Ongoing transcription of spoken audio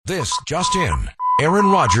This just in. Aaron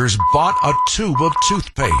Rodgers bought a tube of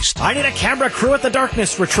toothpaste. I need a camera crew at the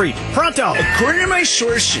Darkness Retreat. Pronto! According to my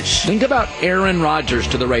sources. Think about Aaron Rodgers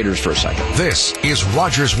to the Raiders for a second. This is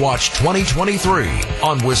Rodgers Watch 2023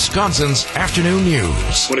 on Wisconsin's Afternoon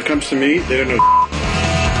News. When it comes to me, they don't know.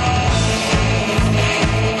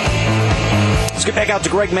 Let's get back out to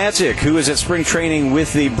Greg Matzik, who is at spring training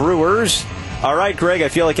with the Brewers. All right, Greg, I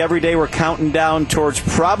feel like every day we're counting down towards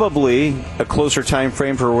probably a closer time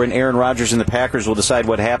frame for when Aaron Rodgers and the Packers will decide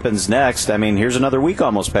what happens next. I mean, here's another week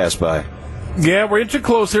almost passed by. Yeah, we're inching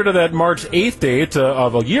closer to that March 8th date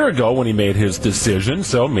of a year ago when he made his decision.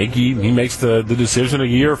 So he makes the decision a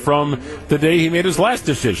year from the day he made his last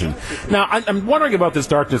decision. Now, I'm wondering about this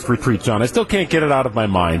Darkness Retreat, John. I still can't get it out of my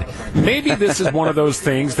mind. Maybe this is one of those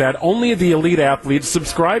things that only the elite athletes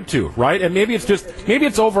subscribe to, right? And maybe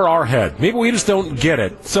it's over our head. Maybe we just don't get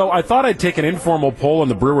it. So I thought I'd take an informal poll in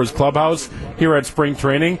the Brewers clubhouse here at spring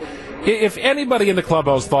training. If anybody in the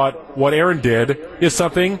clubhouse thought what Aaron did is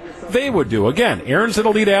something they would do. Again, Aaron's an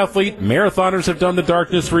elite athlete. Marathoners have done the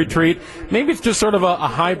Darkness Retreat. Maybe it's just sort of a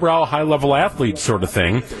highbrow, high-level athlete sort of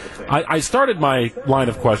thing. I started my line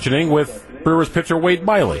of questioning with Brewers pitcher Wade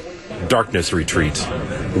Miley. Darkness Retreat.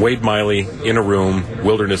 Wade Miley in a room,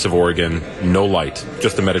 wilderness of Oregon, no light,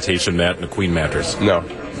 just a meditation mat and a queen mattress. No,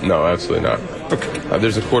 absolutely not. Okay.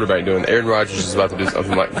 There's a quarterback doing it. Aaron Rodgers is about to do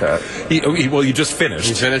something like that. Well, you just finished.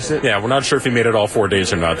 You finished it? Yeah, we're not sure if he made it all 4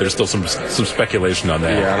 days or not. There's still some speculation on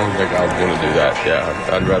that. Yeah, I don't think I would want to do that.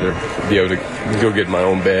 Yeah, I'd rather be able to go get my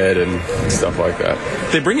own bed and stuff like that.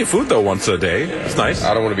 They bring you food, though, once a day. It's nice.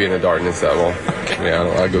 I don't want to be in the darkness that long. Okay.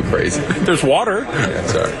 Yeah, I go crazy. There's water. Yeah,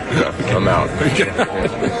 sorry. No, I'm out.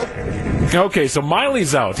 Okay, so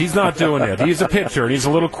Miley's out. He's not doing it. He's a pitcher, and he's a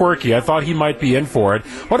little quirky. I thought he might be in for it.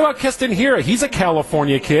 What about Keston Hiura? He's a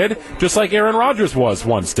California kid, just like Aaron Rodgers was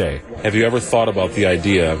once day. Have you ever thought about the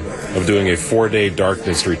idea of doing a 4-day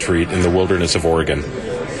darkness retreat in the wilderness of Oregon?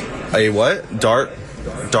 A what? Dark?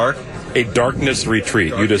 A darkness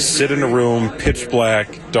retreat. You just sit in a room, pitch black,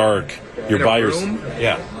 dark. You're by yourself.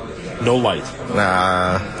 Yeah. No light.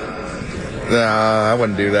 Nah, I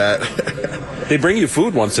wouldn't do that. They bring you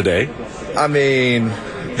food once a day. I mean,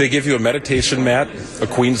 they give you a meditation mat, a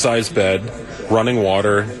queen-size bed, running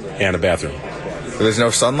water, and a bathroom. There's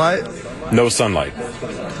no sunlight? No sunlight.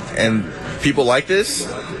 And people like this?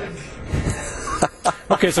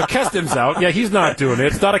 Okay, so Keston's out. Yeah, he's not doing it.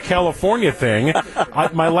 It's not a California thing.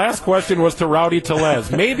 My last question was to Rowdy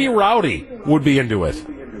Tellez. Maybe Rowdy would be into it.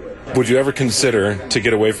 Would you ever consider, to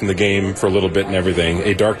get away from the game for a little bit and everything,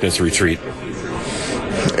 a darkness retreat?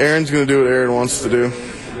 Aaron's going to do what Aaron wants to do.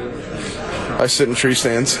 I sit in tree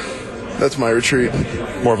stands. That's my retreat.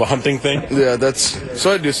 More of a hunting thing? Yeah,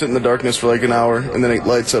 so I do sit in the darkness for like an hour, and then it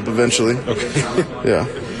lights up eventually. Okay. Yeah.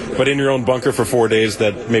 But in your own bunker for 4 days,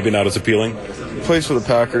 that maybe not as appealing? Plays for the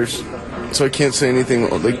Packers, so I can't say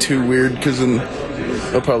anything like too weird, because then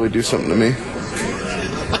they'll probably do something to me.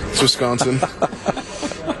 It's Wisconsin.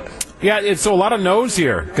 Yeah, so a lot of no's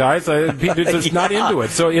here, guys. They're just not into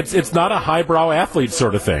it. So it's not a highbrow athlete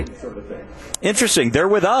sort of thing. Interesting. They're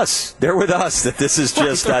with us. That this is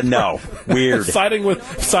just no. Weird. siding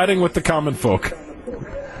with the common folk.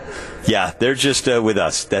 Yeah, they're just with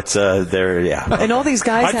us. That's yeah. And all these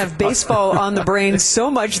guys have baseball on the brain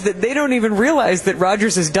so much that they don't even realize that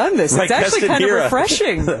Rodgers has done this. Like it's actually kind of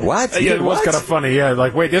refreshing. What? Yeah, it was kind of funny. Yeah,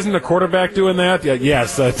 like, wait, isn't the quarterback doing that? Yeah,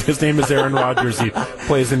 yes, his name is Aaron Rodgers. He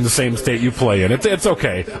plays in the same state you play in. It's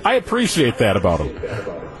okay. I appreciate that about him.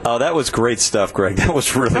 Oh, that was great stuff, Greg. That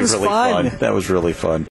was really fun. That was really fun.